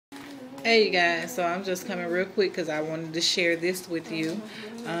Hey you guys, so I'm just coming real quick because I wanted to share this with you.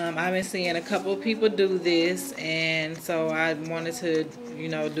 I've been seeing a couple of people do this, and so I wanted to,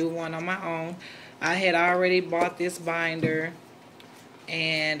 do one on my own. I had already bought this binder,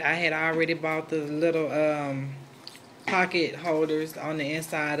 and I had already bought the little pocket holders on the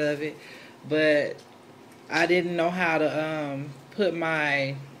inside of it, but I didn't know how to put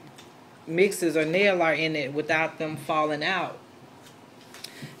my mixes or nail art in it without them falling out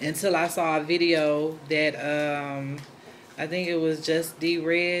until I saw a video that I think it was just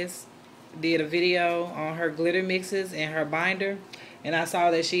D-Rez did a video on her glitter mixes and her binder, and I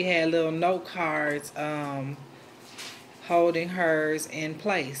saw that she had little note cards holding hers in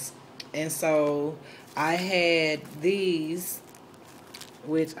place. And so I had these,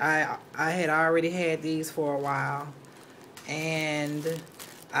 which I had already had these for a while, and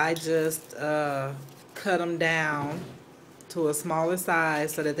I just cut them down to a smaller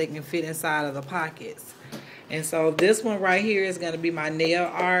size so that they can fit inside of the pockets. And so this one right here is going to be my nail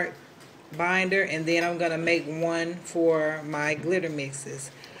art binder, and then I'm going to make one for my glitter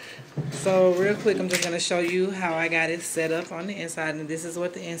mixes. So real quick, I'm just going to show you how I got it set up on the inside, and this is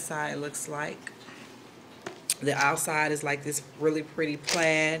what the inside looks like. The outside is like this really pretty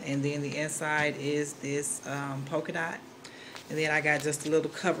plaid, and then the inside is this polka dot. And then I got just a little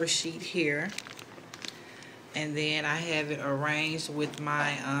cover sheet here. And then I have it arranged with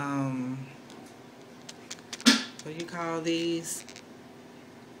my, what do you call these?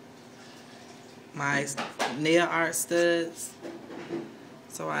 My nail art studs.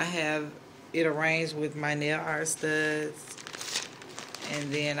 So I have it arranged with my nail art studs.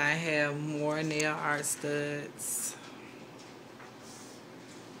 And then I have more nail art studs.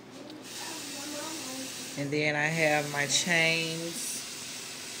 And then I have my chains.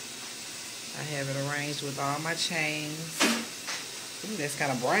 I have it arranged with all my chains. Ooh, that's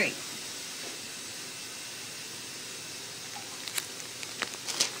kind of bright.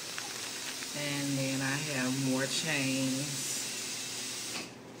 And then I have more chains.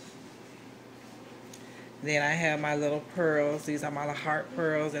 Then I have my little pearls. These are my heart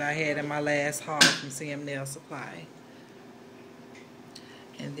pearls that I had in my last haul from CM Nail Supply.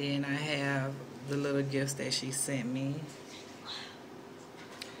 And then I have the little gifts that she sent me.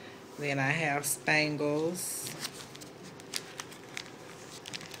 Then I have spangles.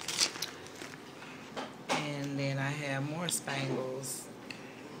 And then I have more spangles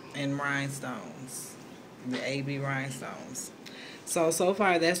and rhinestones. The AB rhinestones. So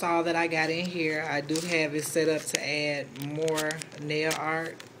far that's all that I got in here. I do have it set up to add more nail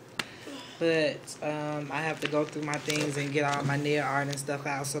art. But I have to go through my things and get all my nail art and stuff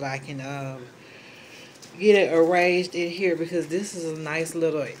out so that I can get it arranged in here, because this is a nice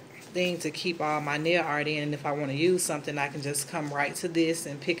little thing to keep all my nail art in, and if I want to use something I can just come right to this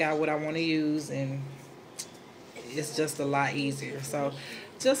and pick out what I want to use, and it's just a lot easier. So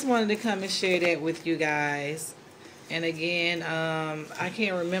just wanted to come and share that with you guys. And again, I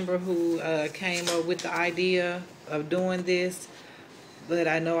can't remember who came up with the idea of doing this, but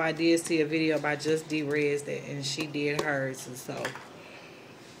I know I did see a video by Just D-Rez and she did hers. And so,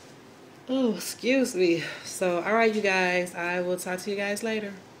 oh, excuse me. So, all right, you guys, I will talk to you guys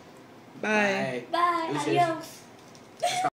later. Bye. Bye. Adios.